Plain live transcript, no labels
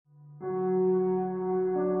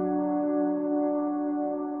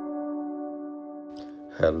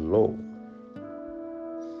Hello,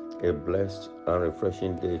 a blessed and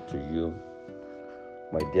refreshing day to you,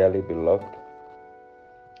 my dearly beloved.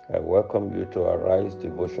 I welcome you to Arise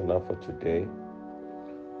Devotional for today,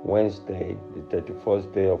 Wednesday, the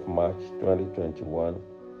 31st day of March 2021,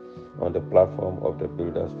 on the platform of the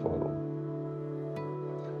Builders Forum.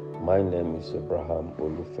 My name is Abraham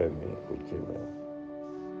Olufemi Ojime.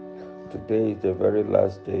 Today is the very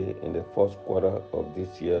last day in the first quarter of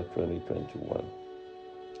this year 2021.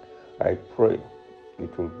 I pray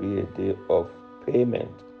it will be a day of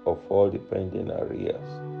payment of all the pending arrears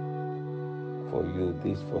for you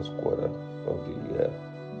this first quarter of the year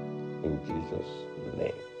in Jesus'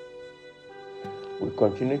 name. We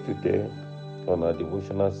continue today on our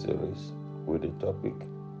devotional series with the topic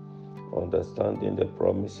Understanding the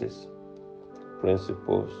Promises,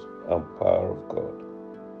 Principles, and Power of God.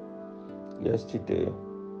 Yesterday,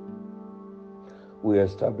 we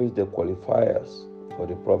established the qualifiers for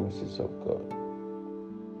the promises of God.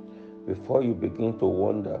 Before you begin to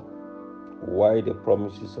wonder why the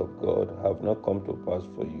promises of God have not come to pass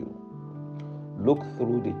for you, look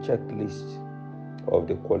through the checklist of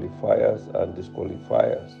the qualifiers and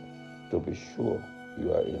disqualifiers to be sure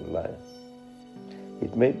you are in line.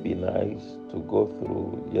 It may be nice to go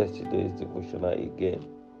through yesterday's devotional again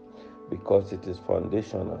because it is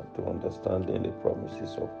foundational to understanding the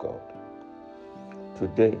promises of God.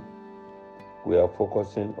 Today, we are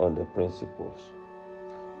focusing on the principles.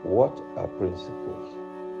 What are principles?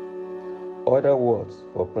 Other words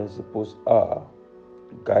for principles are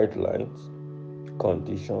guidelines,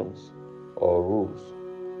 conditions, or rules.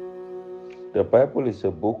 The Bible is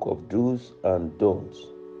a book of do's and don'ts.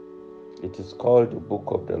 It is called the book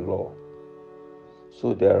of the law.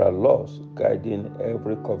 So there are laws guiding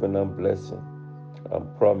every covenant blessing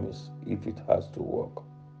and promise if it has to work.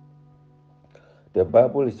 The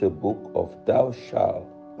Bible is a book of thou shalt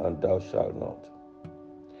and thou shalt not.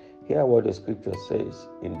 Hear what the scripture says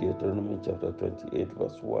in Deuteronomy chapter 28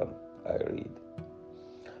 verse 1. I read,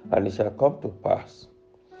 And it shall come to pass,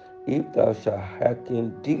 if thou shalt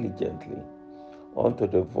hearken diligently unto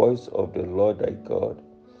the voice of the Lord thy God,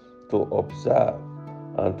 to observe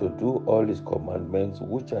and to do all his commandments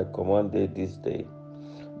which I command thee this day,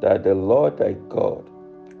 that the Lord thy God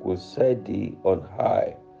will set thee on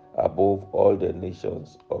high above all the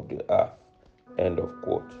nations of the earth. End of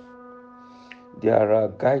quote. There are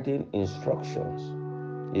guiding instructions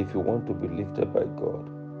if you want to be lifted by God.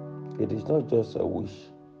 It is not just a wish.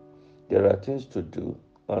 There are things to do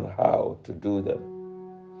and how to do them.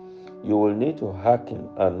 You will need to hearken,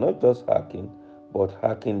 and not just hearken, but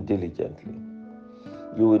hearken diligently.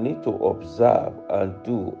 You will need to observe and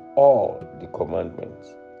do all the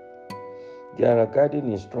commandments. There are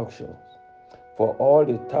guiding instructions for all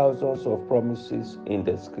the thousands of promises in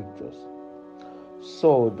the scriptures.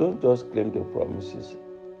 So don't just claim the promises.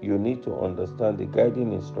 You need to understand the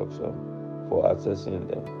guiding instruction for accessing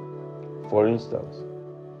them. For instance,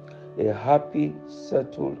 a happy,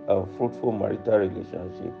 settled, and fruitful marital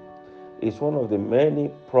relationship is one of the many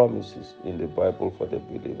promises in the Bible for the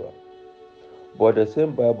believer. But the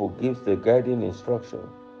same Bible gives the guiding instruction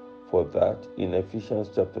for that in Ephesians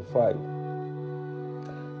chapter 5.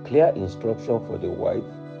 Clear instruction for the wife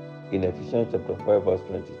in Ephesians chapter 5 verse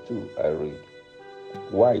 22. I read,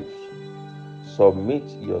 Wives, submit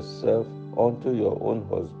yourself unto your own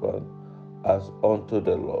husband as unto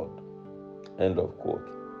the Lord. End of quote.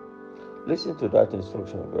 Listen to that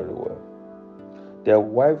instruction very well. Their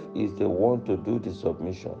wife is the one to do the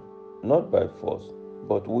submission, not by force,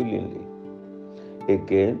 but willingly.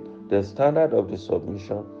 Again, the standard of the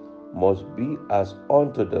submission must be as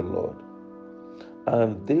unto the Lord.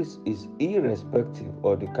 And this is irrespective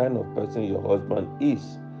of the kind of person your husband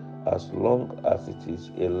is, as long as it is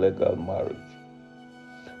a legal marriage.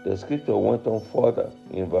 The scripture went on further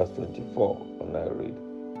in verse 24, and I read,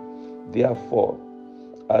 Therefore,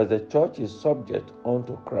 as the church is subject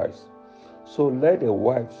unto Christ, so let the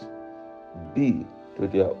wives be to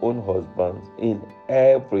their own husbands in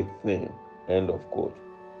everything. End of quote.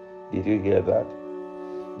 Did you hear that?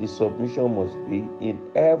 The submission must be in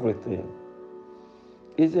everything.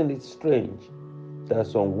 Isn't it strange that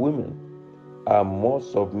some women are more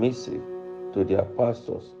submissive to their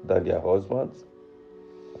pastors than their husbands?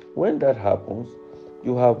 When that happens,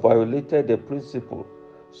 you have violated the principle,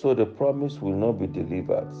 so the promise will not be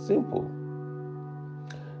delivered. Simple.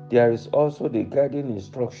 There is also the guiding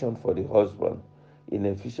instruction for the husband in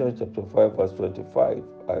Ephesians chapter 5 verse 25.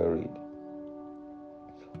 I read,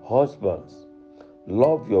 Husbands,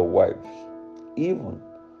 love your wives, even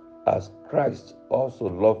as Christ also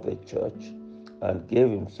loved the church and gave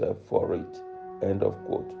himself for it. End of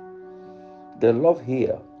quote. The love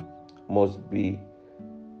here must be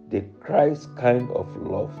the Christ kind of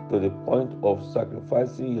love to the point of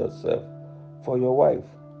sacrificing yourself for your wife.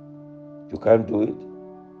 You can't do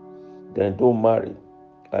it? Then don't marry.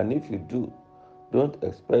 And if you do, don't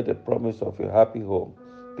expect the promise of a happy home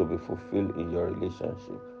to be fulfilled in your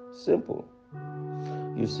relationship. Simple.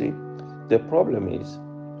 You see, the problem is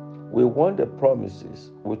we want the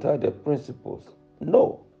promises without the principles.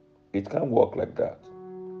 No, it can't work like that.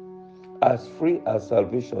 As free as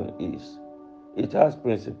salvation is, it has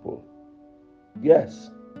principle.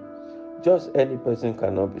 Yes, just any person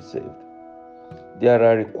cannot be saved. There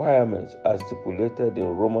are requirements as stipulated in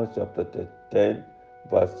Romans chapter 10,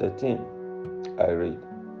 verse 13. I read,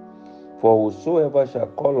 "For whosoever shall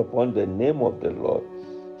call upon the name of the Lord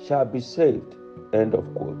shall be saved." End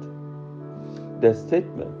of quote. The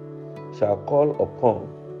statement, "shall call upon,"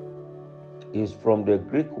 is from the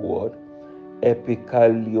Greek word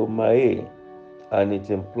epikaliomai, and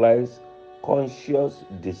it implies conscious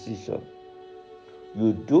decision.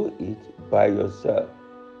 You do it by yourself.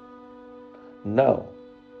 Now,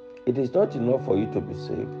 it is not enough for you to be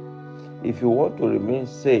saved. If you want to remain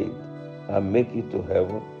saved and make it to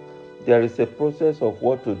heaven, there is a process of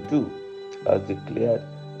what to do as declared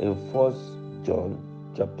in 1 John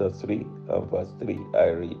chapter 3 and verse 3. I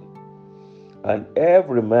read, "And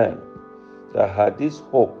every man that had this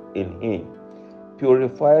hope in him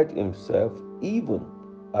purified himself even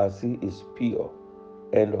as he is pure."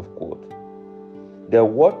 End of quote. The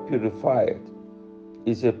word purified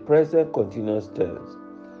is a present continuous tense.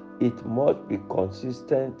 It must be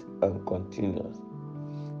consistent and continuous.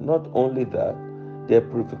 Not only that, the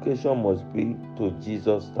purification must be to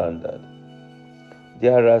Jesus' standard.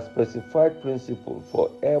 There are specified principles for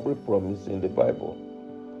every promise in the Bible,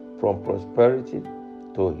 from prosperity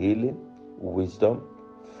to healing, wisdom,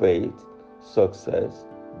 faith, success,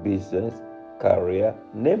 business, career,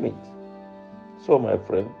 name it. So, my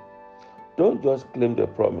friend, don't just claim the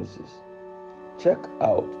promises. Check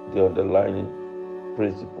out the underlying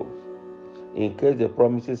principles. In case the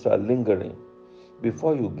promises are lingering,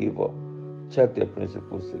 before you give up, check the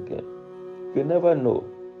principles again. You never know.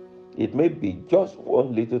 It may be just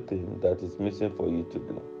one little thing that is missing for you to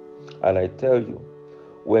do. And I tell you,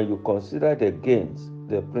 when you consider the gains,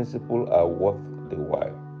 the principles are worth the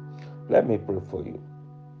while. Let me pray for you.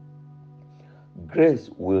 Grace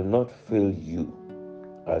will not fail you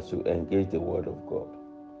as you engage the Word of God.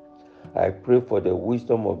 I pray for the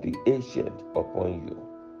wisdom of the ancient upon you.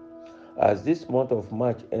 As this month of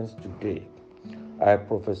March ends today, I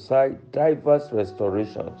prophesy diverse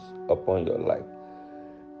restorations upon your life.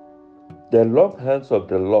 The long hands of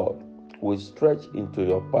the Lord will stretch into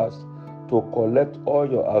your past to collect all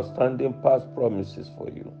your outstanding past promises for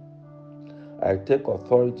you. I take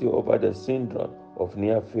authority over the syndrome of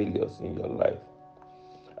near failures in your life.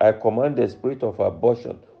 I command the spirit of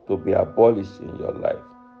abortion to be abolished in your life.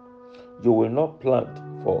 You will not plant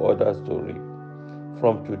for others to reap.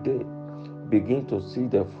 From today, begin to see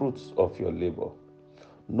the fruits of your labor.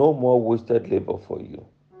 No more wasted labor for you.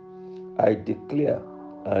 I declare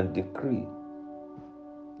and decree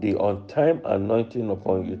the on-time anointing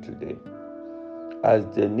upon you today. As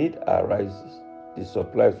the need arises, the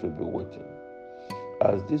supplies will be waiting.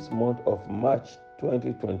 As this month of March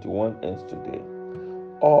 2021 ends today,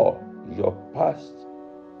 all your past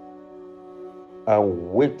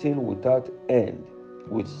and waiting without end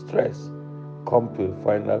with stress come to a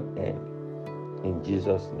final end in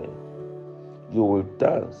Jesus' name. You will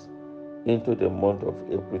dance into the month of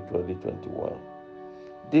April 2021.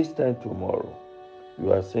 This time tomorrow,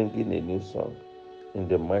 you are singing a new song in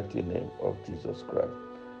the mighty name of Jesus Christ.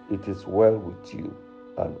 It is well with you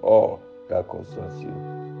and all that concerns you.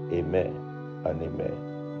 Amen and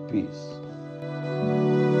amen.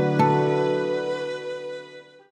 Peace.